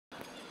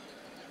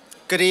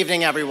Good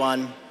evening,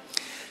 everyone.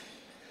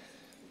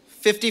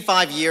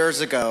 55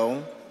 years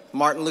ago,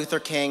 Martin Luther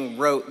King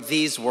wrote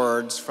these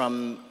words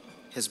from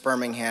his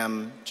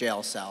Birmingham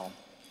jail cell.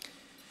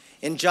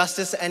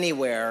 "Injustice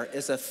anywhere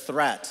is a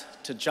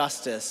threat to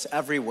justice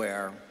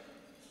everywhere."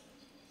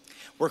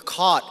 We're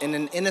caught in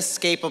an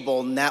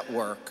inescapable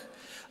network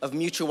of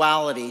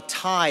mutuality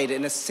tied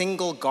in a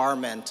single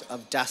garment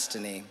of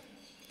destiny.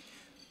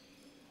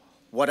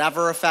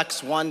 Whatever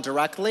affects one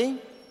directly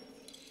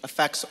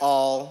affects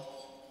all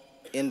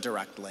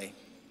indirectly.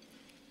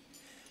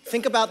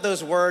 Think about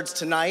those words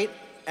tonight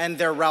and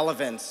their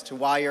relevance to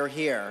why you're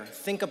here.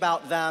 Think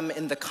about them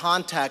in the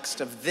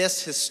context of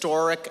this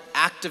historic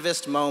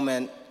activist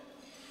moment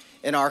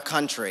in our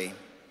country.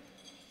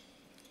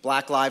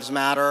 Black Lives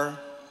Matter,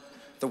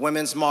 the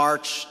Women's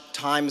March,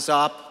 Time's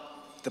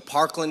Up, the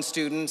Parkland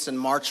students and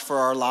March for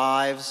Our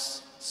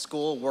Lives,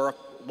 school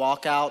work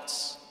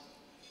walkouts,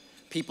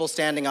 people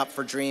standing up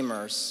for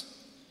dreamers.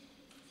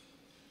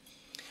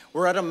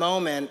 We're at a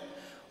moment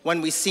when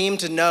we seem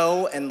to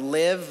know and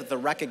live the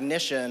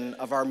recognition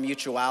of our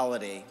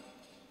mutuality.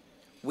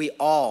 We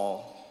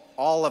all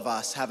of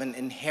us have an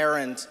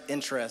inherent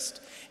interest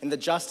in the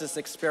justice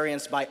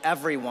experienced by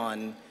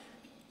everyone.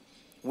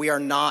 We are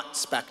not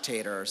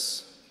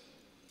spectators.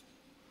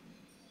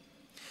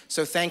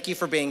 So thank you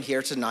for being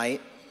here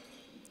tonight.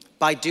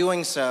 By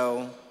doing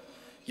so,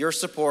 you're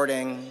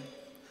supporting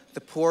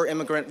the poor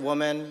immigrant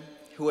woman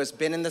who has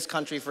been in this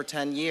country for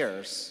 10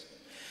 years.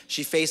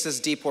 She faces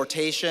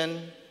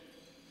deportation,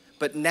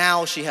 but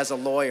now she has a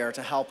lawyer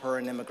to help her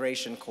in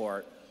immigration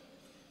court.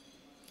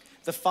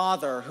 The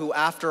father who,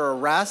 after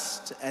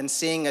arrest and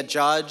seeing a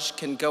judge,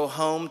 can go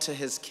home to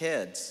his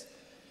kids,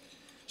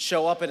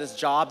 show up at his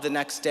job the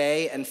next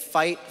day and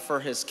fight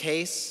for his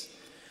case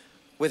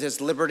with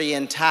his liberty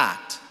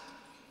intact.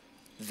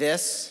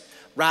 This,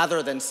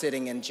 rather than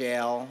sitting in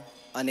jail,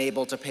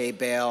 unable to pay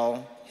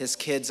bail, his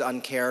kids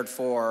uncared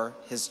for,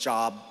 his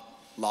job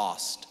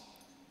lost.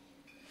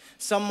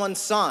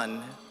 Someone's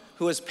son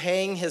who is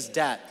paying his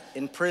debt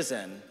in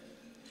prison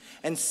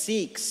and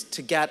seeks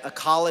to get a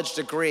college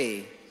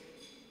degree,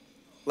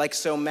 like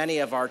so many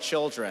of our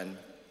children,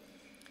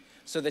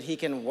 so that he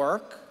can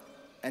work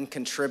and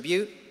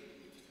contribute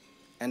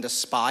and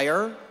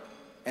aspire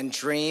and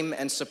dream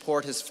and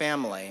support his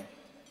family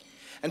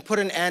and put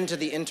an end to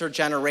the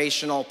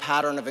intergenerational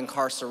pattern of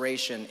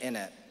incarceration in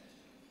it.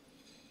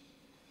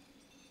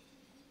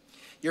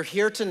 You're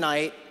here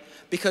tonight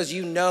because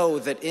you know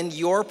that in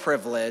your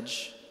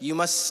privilege, you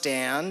must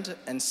stand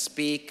and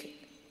speak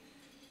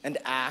and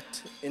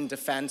act in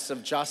defense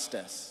of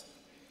justice.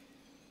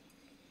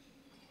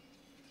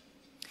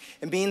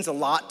 It means a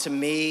lot to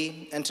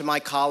me and to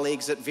my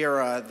colleagues at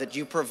Vera that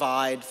you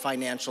provide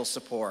financial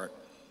support.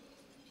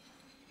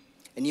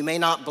 And you may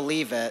not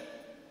believe it,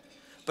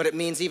 but it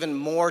means even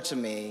more to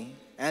me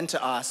and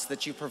to us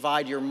that you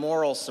provide your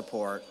moral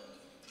support,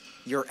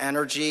 your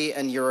energy,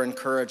 and your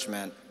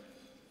encouragement.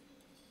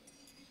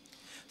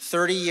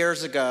 30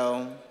 years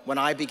ago, when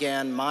I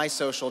began my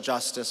social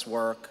justice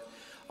work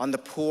on the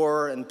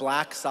poor and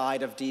black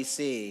side of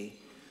DC,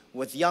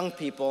 with young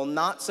people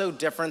not so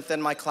different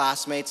than my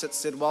classmates at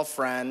Sidwell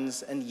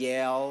Friends and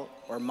Yale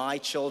or my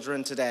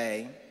children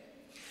today,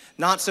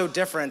 not so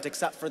different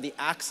except for the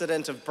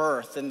accident of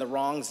birth in the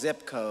wrong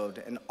zip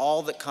code and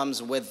all that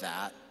comes with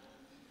that,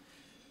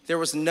 there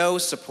was no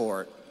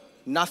support,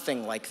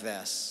 nothing like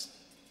this.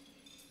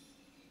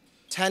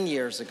 10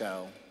 years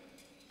ago,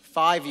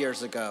 5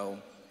 years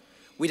ago,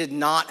 we did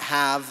not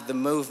have the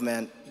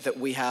movement that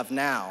we have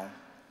now.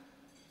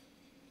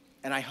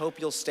 And I hope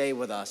you'll stay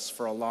with us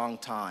for a long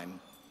time.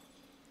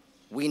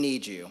 We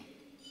need you.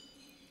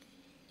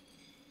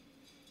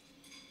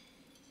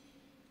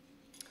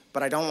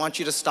 But I don't want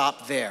you to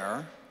stop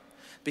there,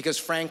 because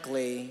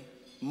frankly,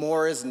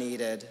 more is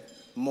needed,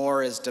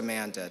 more is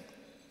demanded.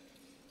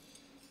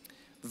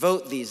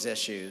 Vote these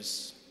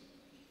issues.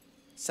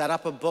 Set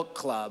up a book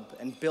club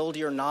and build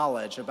your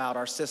knowledge about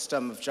our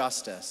system of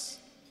justice.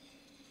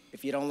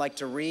 If you don't like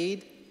to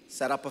read,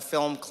 set up a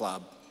film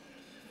club.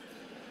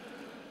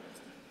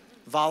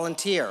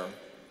 Volunteer.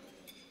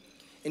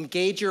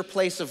 Engage your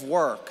place of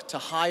work to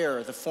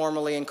hire the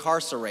formerly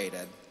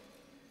incarcerated.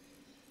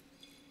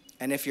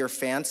 And if you're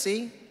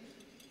fancy,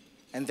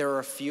 and there are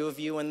a few of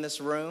you in this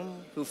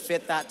room who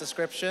fit that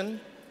description,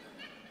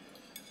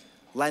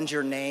 lend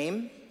your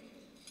name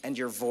and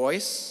your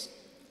voice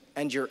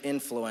and your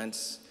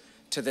influence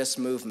to this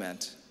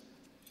movement.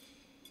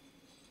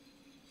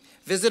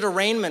 Visit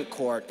arraignment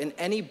court in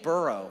any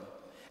borough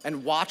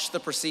and watch the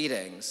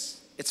proceedings.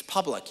 It's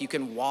public, you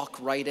can walk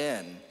right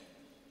in.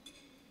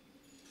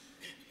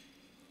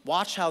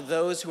 Watch how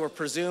those who are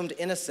presumed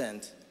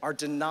innocent are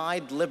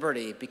denied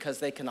liberty because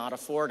they cannot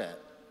afford it.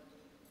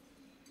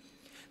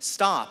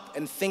 Stop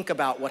and think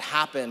about what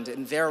happened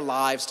in their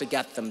lives to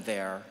get them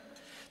there.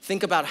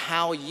 Think about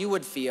how you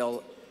would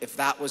feel if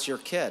that was your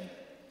kid.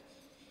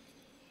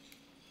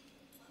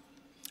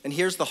 And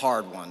here's the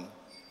hard one.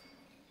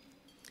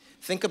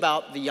 Think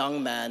about the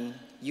young men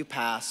you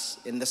pass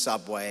in the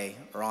subway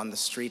or on the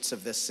streets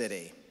of this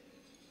city.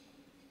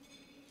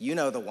 You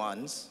know the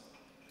ones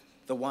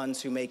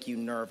who make you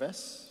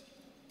nervous,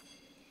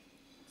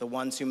 the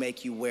ones who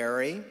make you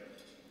wary,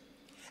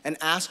 and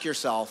ask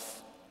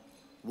yourself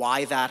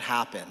why that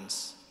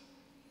happens.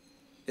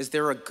 Is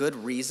there a good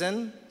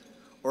reason,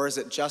 or is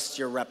it just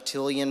your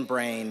reptilian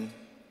brain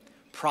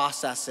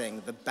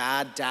processing the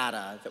bad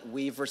data that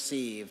we've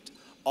received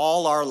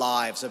all our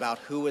lives about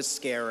who is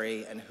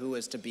scary and who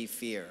is to be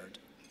feared?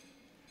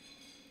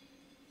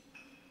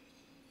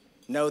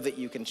 Know that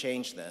you can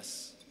change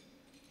this.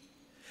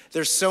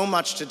 There's so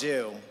much to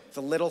do.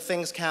 The little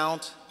things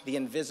count, the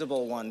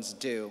invisible ones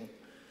do,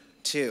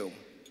 too.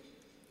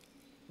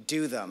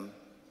 Do them.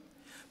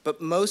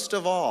 But most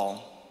of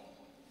all,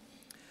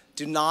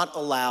 do not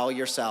allow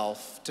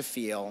yourself to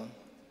feel,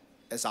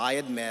 as I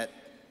admit,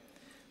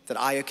 that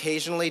I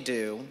occasionally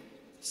do,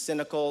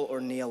 cynical or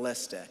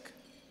nihilistic,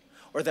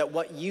 or that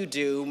what you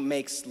do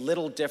makes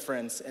little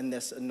difference in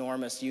this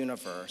enormous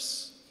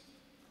universe.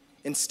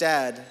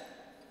 Instead,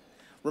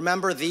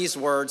 remember these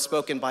words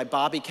spoken by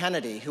Bobby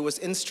Kennedy, who was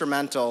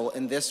instrumental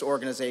in this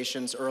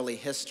organization's early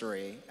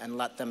history, and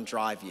let them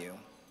drive you.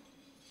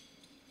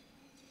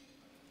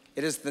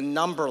 It is the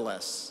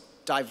numberless,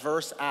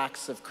 diverse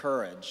acts of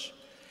courage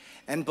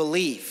and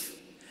belief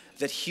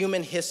that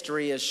human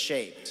history is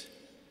shaped.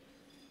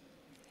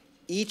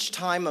 Each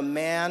time a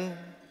man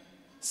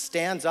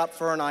stands up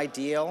for an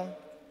ideal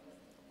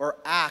or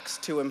acts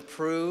to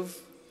improve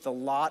the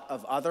lot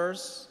of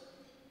others,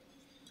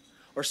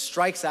 or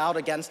strikes out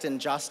against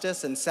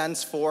injustice and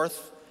sends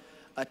forth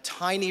a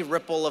tiny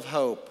ripple of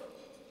hope,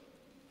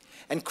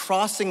 and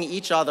crossing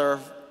each other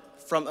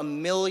from a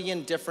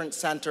million different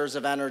centers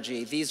of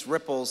energy, these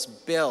ripples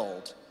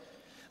build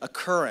a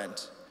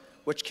current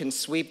which can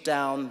sweep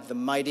down the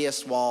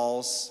mightiest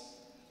walls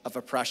of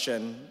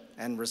oppression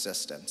and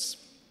resistance.